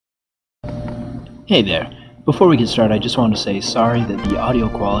Hey there. Before we get started, I just want to say sorry that the audio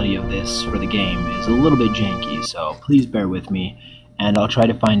quality of this for the game is a little bit janky, so please bear with me, and I'll try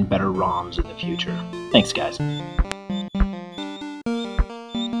to find better ROMs in the future. Thanks, guys.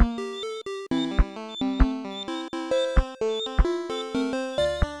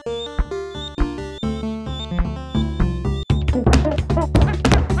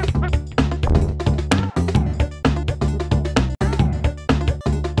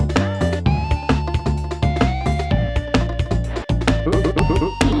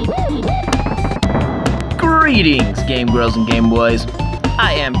 Greetings, Game Girls and Game Boys.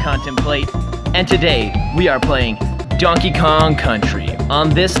 I am Contemplate, and today we are playing Donkey Kong Country on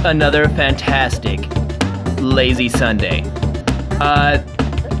this another fantastic lazy Sunday. I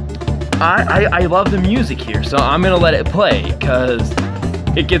love the music here, so I'm gonna let it play because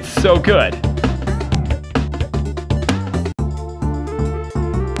it gets so good.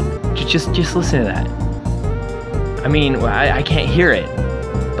 Just listen to that. I mean, I can't hear it,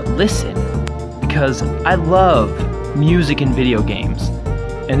 but listen. Because I love music in video games,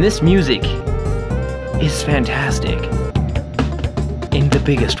 and this music is fantastic in the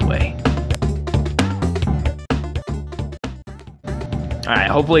biggest way. Alright,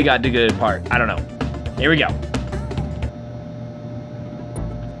 hopefully I got the good part. I don't know. Here we go.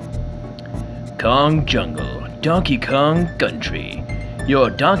 Kong Jungle, Donkey Kong Country. Your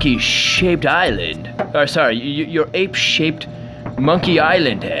donkey-shaped island. Or sorry, your ape-shaped monkey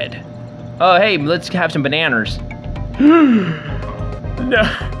island head. Oh, hey, let's have some bananas. No,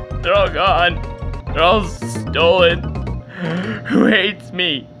 they're all gone. They're all stolen. Who hates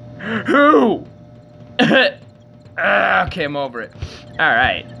me? Who? Okay, I'm over it. All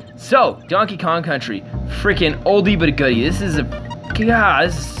right, so Donkey Kong Country, freaking oldie but a goodie. This is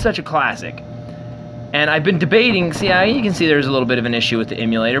such a classic. And I've been debating. See, you can see there's a little bit of an issue with the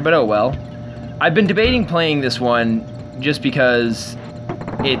emulator, but oh well. I've been debating playing this one just because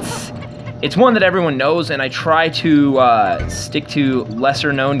it's one that everyone knows, and I try to stick to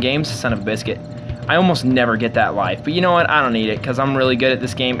lesser-known games. Son of a biscuit. I almost never get that life, but you know what? I don't need it, because I'm really good at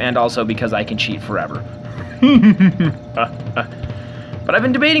this game, and also because I can cheat forever. But I've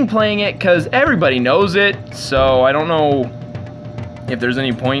been debating playing it, because everybody knows it, so I don't know if there's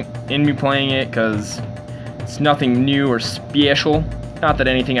any point in me playing it, because it's nothing new or special. Not that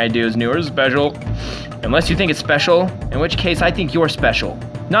anything I do is new or special, unless you think it's special, in which case I think you're special.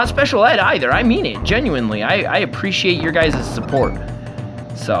 Not special ed either, I mean it, genuinely. I appreciate your guys' support.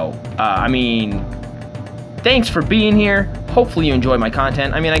 So, I mean, thanks for being here. Hopefully you enjoy my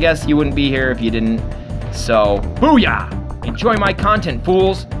content. I mean, I guess you wouldn't be here if you didn't. So, booyah! Enjoy my content,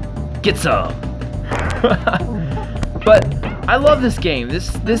 fools. Get some. But I love this game.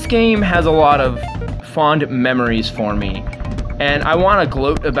 This game has a lot of fond memories for me. And I want to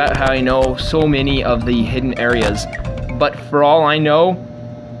gloat about how I know so many of the hidden areas. But for all I know,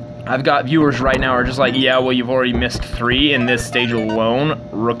 I've got viewers right now who are just like, yeah, well, you've already missed 3 in this stage alone,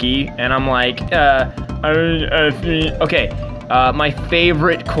 rookie. And I'm like, 3. Okay, my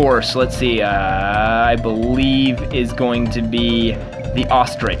favorite course, let's see, I believe is going to be the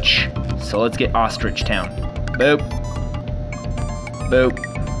Ostrich. So let's get Ostrich Town. Boop. Boop.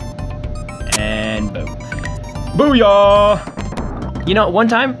 And boop. Booyah! You know, one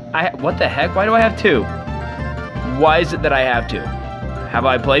time, what the heck? Why do I have 2? Why is it that I have 2? Have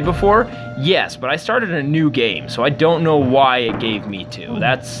I played before? Yes, but I started a new game, so I don't know why it gave me 2.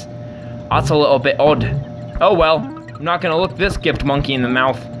 That's a little bit odd. Oh well, I'm not gonna look this gift monkey in the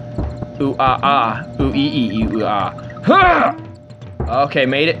mouth. Ooh ah ah, ooh ee ee ooh ah. Ha! Okay,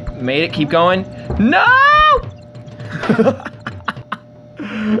 made it. Keep going. No!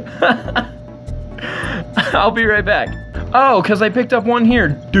 I'll be right back. Oh, because I picked up one here,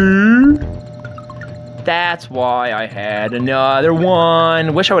 dude. That's why I had another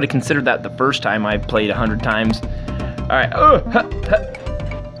one. Wish I would have considered that the first time I played 100 times. All right.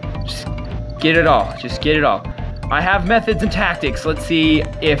 Just get it all. Just get it all. I have methods and tactics. Let's see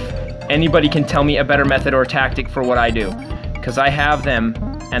if anybody can tell me a better method or tactic for what I do. Because I have them,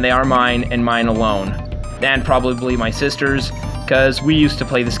 and they are mine and mine alone. And probably my sister's, because we used to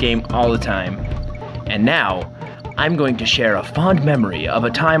play this game all the time. And now, I'm going to share a fond memory of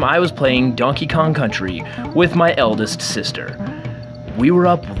a time I was playing Donkey Kong Country with my eldest sister. We were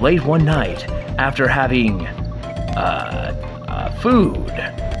up late one night after having, food.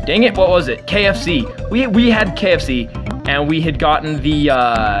 Dang it, what was it? KFC. We had KFC, and we had gotten the,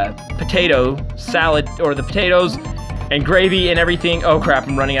 potato salad, or the potatoes and gravy and everything. Oh crap,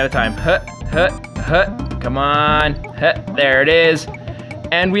 I'm running out of time. Come on. There it is.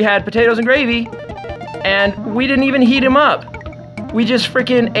 And we had potatoes and gravy, and we didn't even heat them up. We just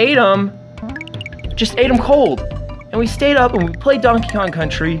freaking ate them just ate them cold. And we stayed up and we played Donkey Kong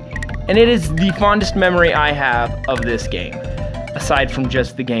Country, and it is the fondest memory I have of this game, aside from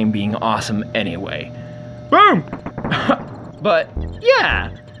just the game being awesome anyway. Boom! But,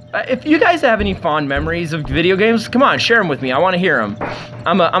 yeah. If you guys have any fond memories of video games, come on, share them with me. I want to hear them.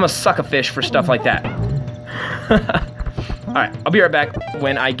 I'm a suck-a-fish for stuff like that. Alright, I'll be right back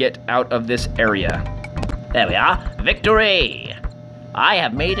when I get out of this area. There we are. Victory! I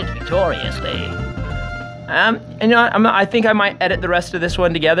have made it victoriously. And you know what? I think I might edit the rest of this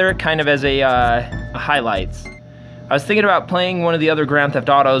one together, kind of as a highlights. I was thinking about playing one of the other Grand Theft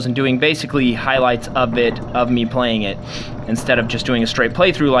Autos and doing basically highlights of it, of me playing it, instead of just doing a straight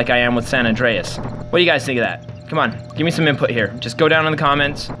playthrough like I am with San Andreas. What do you guys think of that? Come on, give me some input here. Just go down in the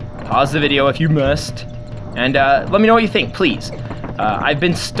comments, pause the video if you must, and let me know what you think, please. I've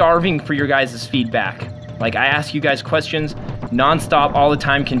been starving for your guys' feedback. Like, I ask you guys questions non-stop, all the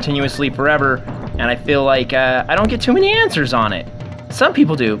time, continuously, forever, and I feel like I don't get too many answers on it. Some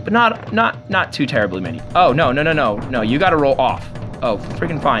people do, but not too terribly many. Oh, no, you gotta roll off. Oh,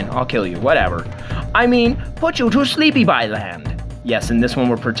 freaking fine, I'll kill you, whatever. I mean, put you to Sleepy By Land. Yes, in this one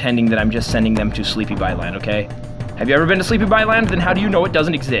we're pretending that I'm just sending them to Sleepy By Land, okay? Have you ever been to Sleepy By Land? Then how do you know it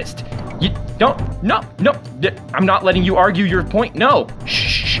doesn't exist? You don't, no, I'm not letting you argue your point, no.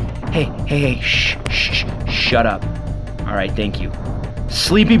 Shh, hey, shh, shut up. All right, thank you.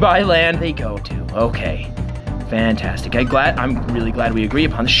 Sleepy By Land they go to, okay. Fantastic. I'm really glad we agree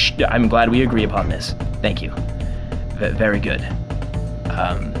upon this. I'm glad we agree upon this. Thank you. Very good.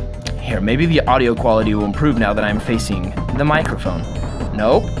 Here, maybe the audio quality will improve now that I'm facing the microphone.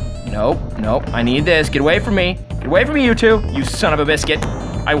 Nope. I need this. Get away from me. Get away from me, you two. You son of a biscuit.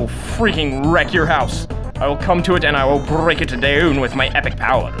 I will freaking wreck your house. I will come to it and I will break it down with my epic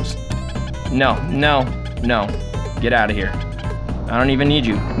powers. No. Get out of here. I don't even need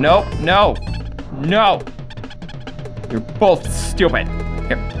you. No. You're both stupid.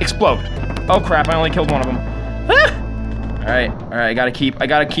 Here, explode. Oh crap, I only killed one of them. Ah! Alright, I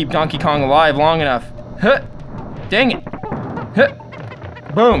gotta keep Donkey Kong alive long enough. Huh! Dang it. Huh!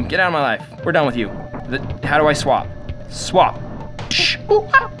 Boom, get out of my life. We're done with you. How do I swap? Swap. Shh. I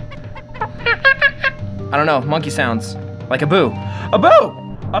don't know, monkey sounds. Like a boo. A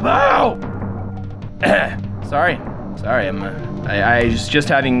boo! A boo! Sorry, I was just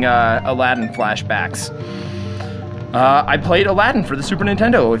having Aladdin flashbacks. I played Aladdin for the Super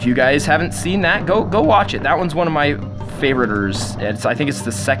Nintendo. If you guys haven't seen that, go watch it. That one's one of my favoriters. I think it's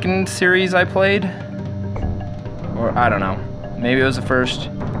the second series I played. Or, I don't know. Maybe it was the first.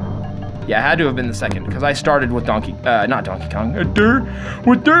 Yeah, it had to have been the second, because I started with not Donkey Kong, with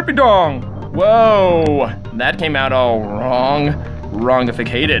Derpy Dong. Whoa, that came out all wrong.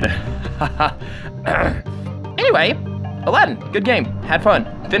 Wrongificated. Anyway, Aladdin, good game. Had fun.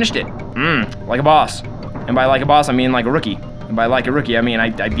 Finished it. Like a boss. And by like a boss, I mean like a rookie. And by like a rookie, I mean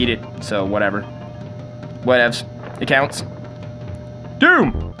I beat it, so whatever. Whatevs. It counts.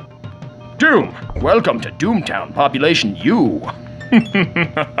 Doom! Doom! Welcome to Doomtown, population U.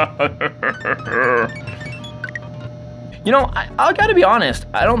 You know, I gotta be honest,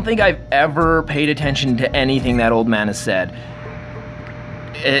 I don't think I've ever paid attention to anything that old man has said.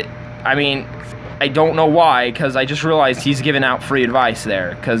 I mean, I don't know why, because I just realized he's giving out free advice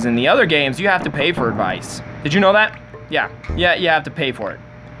there. Because in the other games, you have to pay for advice. Did you know that? Yeah, you have to pay for it.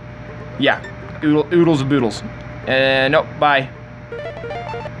 Yeah, oodles and boodles. Nope, bye.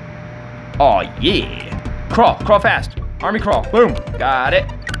 Oh yeah. Crawl fast. Army crawl, boom, got it.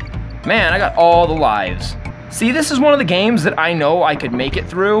 Man, I got all the lives. See, this is one of the games that I know I could make it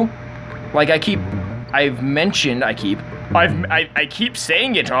through. Like I keep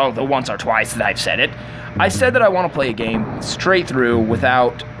saying it all the once or twice that I've said it. I said that I want to play a game straight through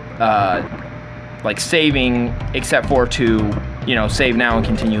without, like saving, except for to, save now and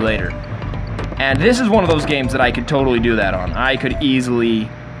continue later. And this is one of those games that I could totally do that on. I could easily,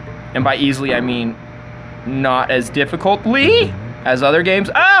 and by easily I mean not as difficultly as other games.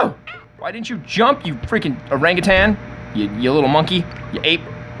 Oh! Why didn't you jump, you freaking orangutan? You little monkey. You ape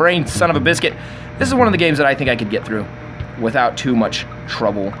brain son of a biscuit. This is one of the games that I think I could get through without too much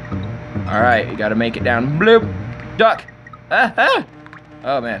trouble. Alright, you gotta make it down. Bloop. Duck.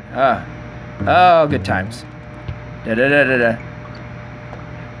 Oh man. Oh, good times. Da-da-da-da-da.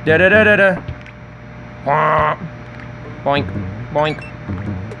 Da-da-da-da-da. Boink. Boink.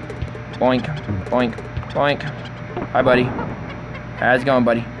 Boink. Boink. Boink. Hi, buddy. How's it going,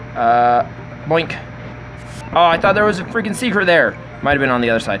 buddy? Boink. Oh, I thought there was a freaking secret there. Might have been on the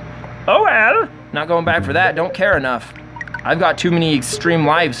other side. Oh well. Not going back for that. Don't care enough. I've got too many extreme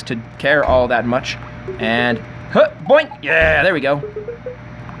lives to care all that much. And, boink. Yeah, there we go.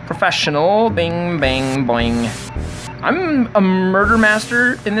 For professional. Bing, bang, boing. I'm a murder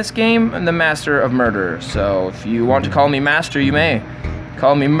master in this game. I'm the master of murder. So if you want to call me master, you may.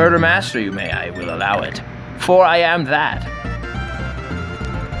 Call me murder master, you may. I will allow it. For I am that.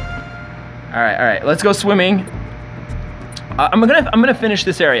 All right. Let's go swimming. I'm gonna finish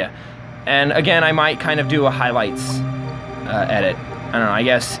this area, and again, I might kind of do a highlights edit. I don't know.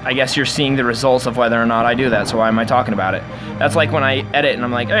 I guess you're seeing the results of whether or not I do that. So why am I talking about it? That's like when I edit and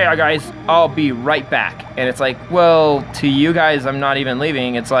I'm like, hey guys, I'll be right back, and it's like, well, to you guys, I'm not even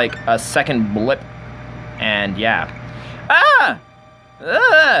leaving. It's like a second blip, and yeah.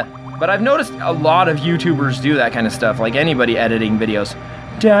 But I've noticed a lot of YouTubers do that kind of stuff, like anybody editing videos.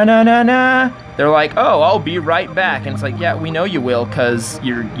 Da-na-na-na. They're like, oh, I'll be right back. And it's like, yeah, we know you will, because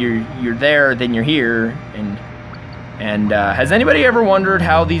you're there, then you're here. And has anybody ever wondered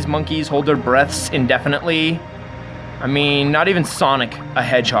how these monkeys hold their breaths indefinitely? I mean, not even Sonic, a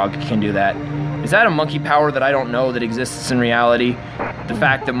hedgehog, can do that. Is that a monkey power that I don't know that exists in reality? The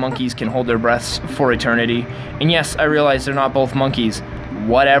fact that monkeys can hold their breaths for eternity. And yes, I realize they're not both monkeys.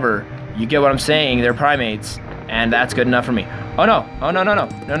 Whatever. You get what I'm saying, they're primates. And that's good enough for me. Oh no, oh no.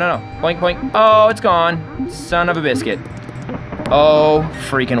 Boink, boink. Oh, it's gone. Son of a biscuit. Oh,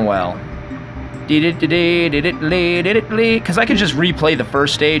 freaking well. Because I could just replay the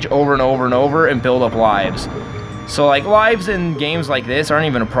first stage over and over and over and build up lives. So like lives in games like this aren't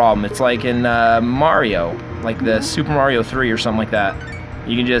even a problem. It's like in Mario, like the Super Mario 3 or something like that.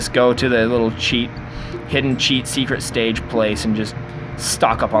 You can just go to the little hidden cheat secret stage place and just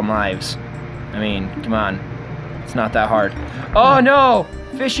stock up on lives. I mean, come on. It's not that hard. Oh no!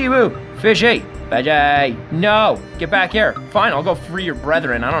 Fishy woo! Fishy! Veggie! No! Get back here! Fine, I'll go free your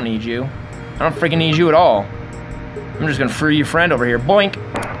brethren. I don't need you. I don't freaking need you at all. I'm just gonna free your friend over here. Boink!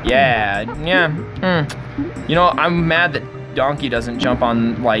 Yeah. You know, I'm mad that Donkey doesn't jump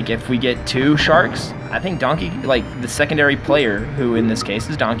on, like, if we get 2 sharks. I think Donkey, like, the secondary player, who in this case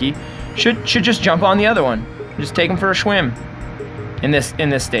is Donkey, should just jump on the other one. Just take him for a swim. In this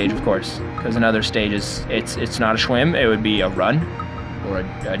stage, of course, because in other stages, it's not a swim. It would be a run, or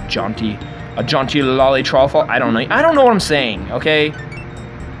a jaunty lolly trowful. I don't know what I'm saying. Okay,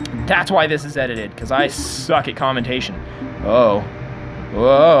 that's why this is edited, because I suck at commentation. Oh,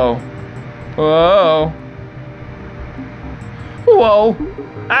 whoa, whoa, whoa!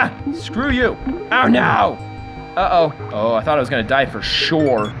 Ah, screw you! Oh no! Uh-oh. Oh, I thought I was gonna die for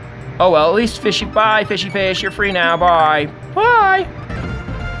sure. Oh well, at least fishy. Bye, fishy fish. You're free now. Bye. Bye.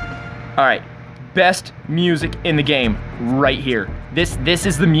 All right, best music in the game right here. This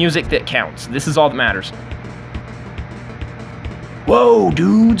is the music that counts. This is all that matters. Whoa,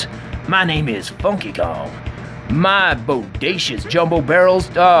 dudes! My name is Funky Kong. My bodacious jumbo barrels.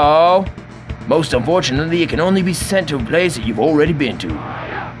 Oh, most unfortunately, it can only be sent to a place that you've already been to,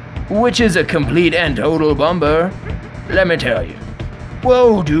 which is a complete and total bummer. Let me tell you.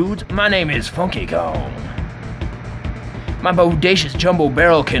 Whoa, dudes, my name is Funky Kong. My bodacious jumbo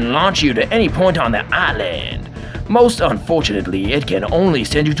barrel can launch you to any point on the island. Most unfortunately, it can only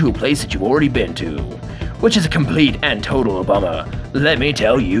send you to a place that you've already been to, which is a complete and total bummer, let me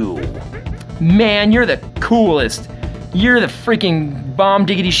tell you. Man, you're the coolest. You're the freaking bomb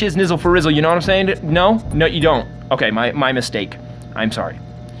diggity shiz nizzle for rizzle, you know what I'm saying? No? No, you don't. Okay, my mistake. I'm sorry.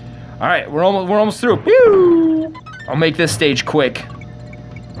 All right, we're almost through. Pew! I'll make this stage quick,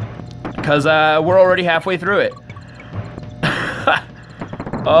 because we're already halfway through it.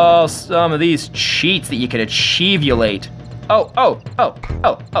 Oh, some of these cheats that you can achievulate. Oh,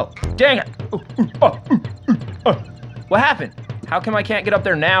 dang it. What happened? How come I can't get up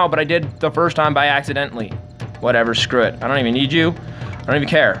there now, but I did the first time by accidentally? Whatever, screw it. I don't even need you. I don't even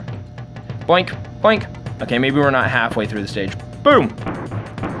care. Boink, boink. Okay, maybe we're not halfway through the stage. Boom.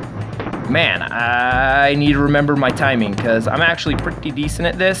 Man, I need to remember my timing, because I'm actually pretty decent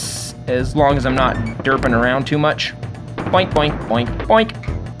at this, as long as I'm not derping around too much. Boink, boink, boink, boink.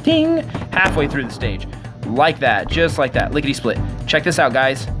 Ding! Halfway through the stage. Like that, just like that. Lickety split. Check this out,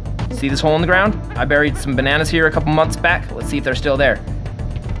 guys. See this hole in the ground? I buried some bananas here a couple months back. Let's see if they're still there.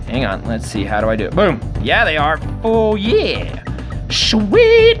 Hang on, let's see. How do I do it? Boom! Yeah, they are. Oh, yeah!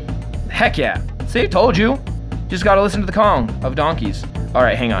 Sweet! Heck yeah. See, told you. Just gotta listen to the Kong of donkeys. All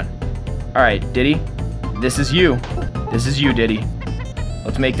right, hang on. All right, Diddy. This is you. This is you, Diddy.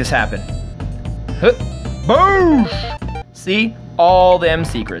 Let's make this happen. Huh. Boosh! See? All them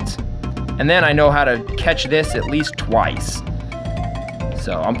secrets. And then I know how to catch this at least twice.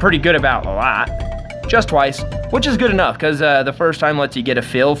 So I'm pretty good about a lot. Just twice, which is good enough, because the first time lets you get a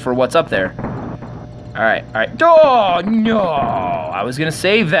feel for what's up there. All right. Oh, no! I was gonna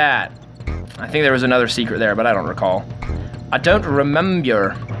save that. I think there was another secret there, but I don't recall. I don't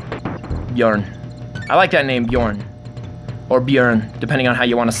remember. Bjorn. I like that name, Bjorn. Or Bjorn, depending on how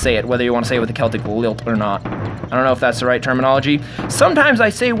you want to say it, whether you want to say it with a Celtic lilt or not. I don't know if that's the right terminology. Sometimes I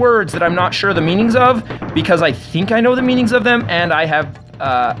say words that I'm not sure the meanings of because I think I know the meanings of them, and I have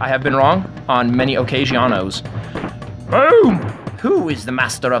been wrong on many occasionos. Boom! Who is the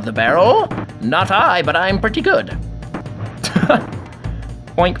master of the barrel? Not I, but I'm pretty good.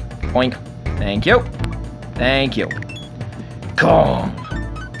 Boink, boink. Thank you. Thank you. Kong.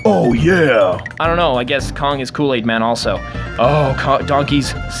 Oh yeah. I don't know, I guess Kong is Kool-Aid Man also. Oh,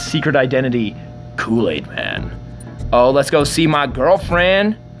 Donkey's secret identity. Kool-Aid Man. Oh, let's go see my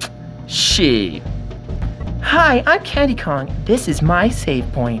girlfriend. Shit. Hi, I'm Candy Kong. This is my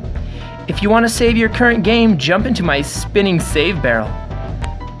save point. If you want to save your current game, jump into my spinning save barrel.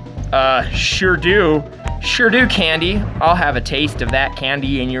 Sure do. Sure do, Candy. I'll have a taste of that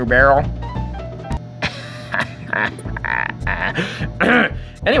candy in your barrel.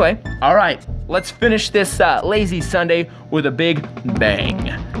 Anyway, all right, let's finish this lazy Sunday with a big bang.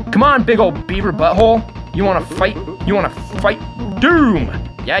 Come on, big old beaver butthole. You wanna fight? You wanna fight doom?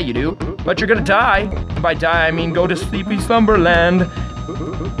 Yeah, you do, but you're gonna die. By die, I mean go to sleepy slumberland.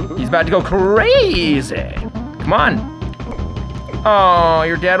 He's about to go crazy. Come on. Oh,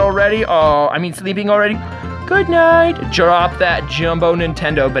 you're dead already? Oh, I mean sleeping already? Good night. Drop that jumbo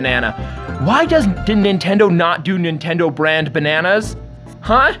Nintendo banana. Why did Nintendo not do Nintendo brand bananas?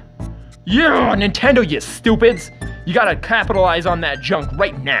 Huh? Yeah, Nintendo, you stupids! You gotta capitalize on that junk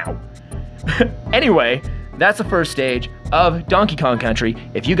right now. Anyway, that's the first stage of Donkey Kong Country.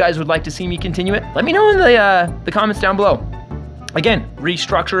 If you guys would like to see me continue it, let me know in the comments down below. Again,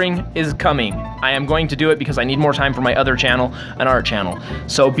 restructuring is coming. I am going to do it because I need more time for my other channel, an art channel.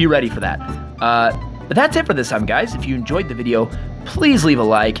 So be ready for that. But that's it for this time, guys. If you enjoyed the video, please leave a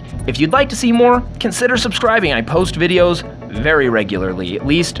like. If you'd like to see more, consider subscribing. I post videos very regularly, at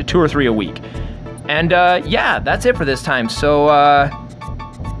least 2 or 3 a week. And yeah, that's it for this time. So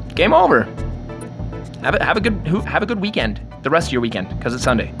game over. Have a good weekend. The rest of your weekend, because it's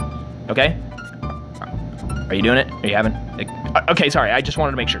Sunday. Okay? Are you doing it? Are you having? Okay, sorry. I just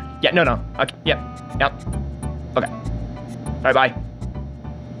wanted to make sure. Yeah, no. Okay, yep. Okay. All right, bye.